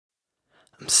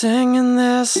I'm singing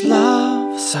this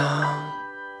love song,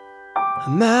 a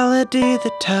melody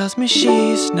that tells me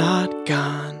she's not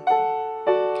gone.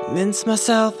 Convince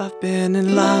myself I've been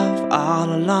in love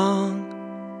all along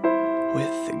with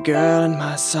the girl in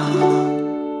my song.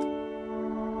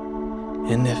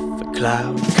 And if a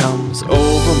cloud comes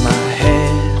over my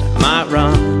head, I might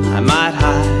run, I might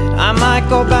hide, I might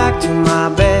go back to my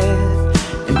bed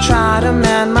and try to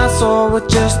mend my soul with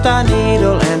just a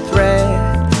needle and thread,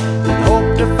 and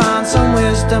hope to find some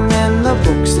wisdom in the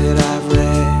books that I've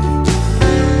read.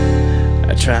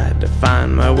 I tried to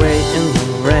find my way in the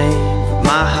rain, but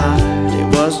my heart, it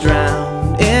was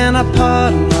drowned in a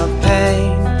puddle of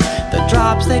pain. The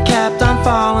drops, they kept on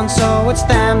falling, so it's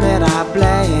them that I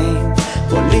blame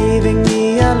for leaving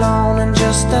me alone in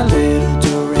just a little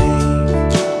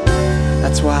deranged.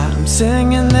 That's why I'm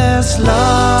singing this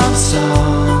love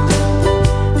song,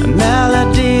 a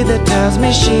melody that tells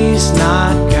me she's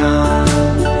not gone.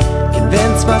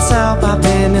 Convince myself I've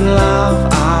been in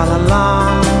love all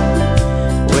along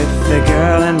with the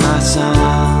girl in my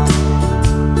song.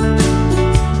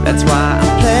 That's why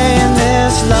I'm playing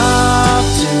this love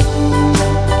tune.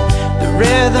 The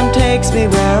rhythm takes me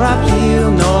where I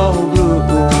feel no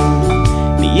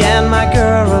room. Me and my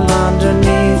girl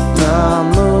underneath the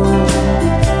moon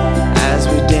as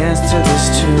we dance to this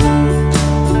tune.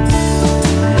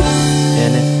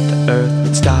 And if the earth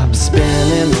would stop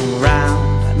spinning around,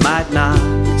 I might not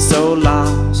be so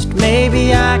lost.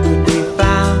 Maybe I could be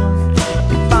found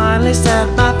and finally set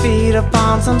my feet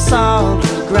upon some solid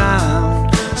ground.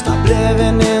 Stop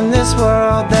living in this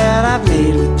world that I've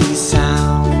made with these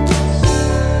sounds.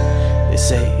 They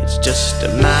say it's just a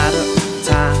matter of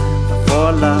time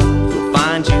before love will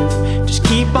find you. Just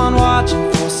keep on watching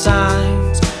for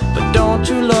signs, but don't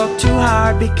you look too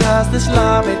hard, because this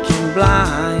love, it can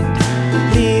blind,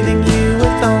 leaving you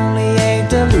with only a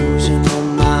delusional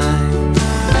mind.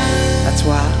 That's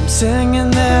why I'm singing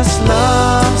this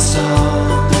love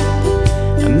song,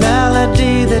 a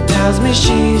melody that tells me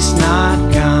she's not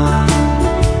gone.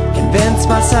 Convince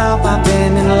myself I've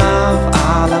been in love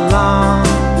all along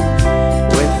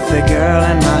with the girl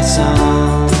in my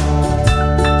song.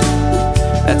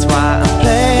 That's why I'm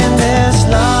playing this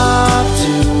love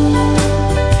tune.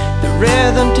 The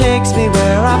rhythm takes me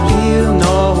where I feel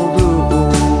no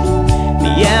room.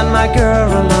 Me and my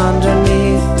girl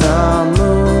underneath the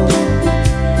moon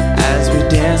as we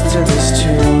dance to this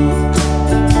tune.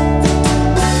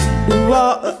 Ooh,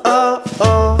 oh, oh,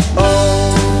 oh, oh,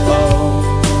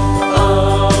 oh,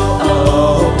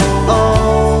 oh, oh,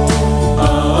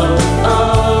 oh,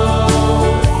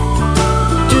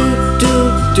 do, do,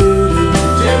 do,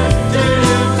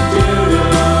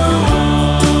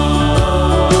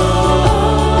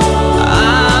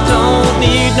 I don't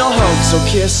need no hugs or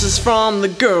kisses from the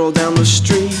girl down the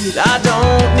street. I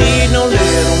don't need no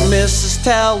little missus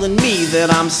telling me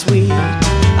that I'm sweet.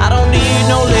 I don't need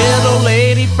no little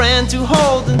lady friend to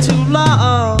hold and to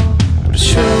love, but it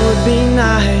sure would be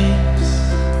nice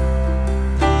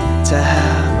to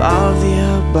have all the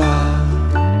above.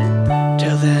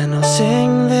 Till then I'll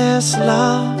sing this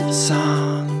love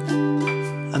song,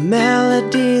 a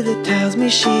melody that tells me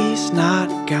she's not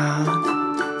gone.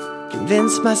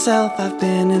 Convince myself I've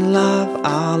been in love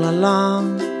all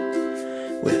along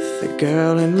with the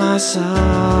girl in my song.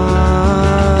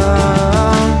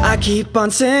 I keep on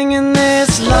singing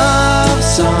this love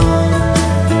song,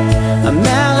 a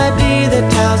melody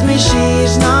that tells me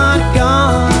she's not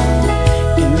gone.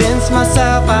 Convince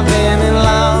myself I've been in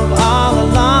love all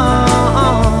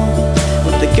along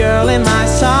with the girl in my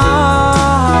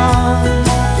song.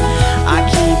 I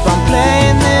keep on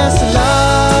playing this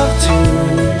love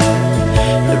tune.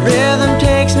 The rhythm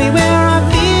takes me where I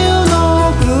feel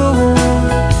no gloom.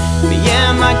 Me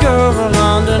and my girl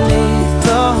underneath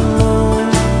the moon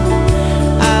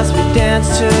as we dance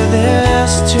to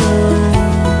this tune.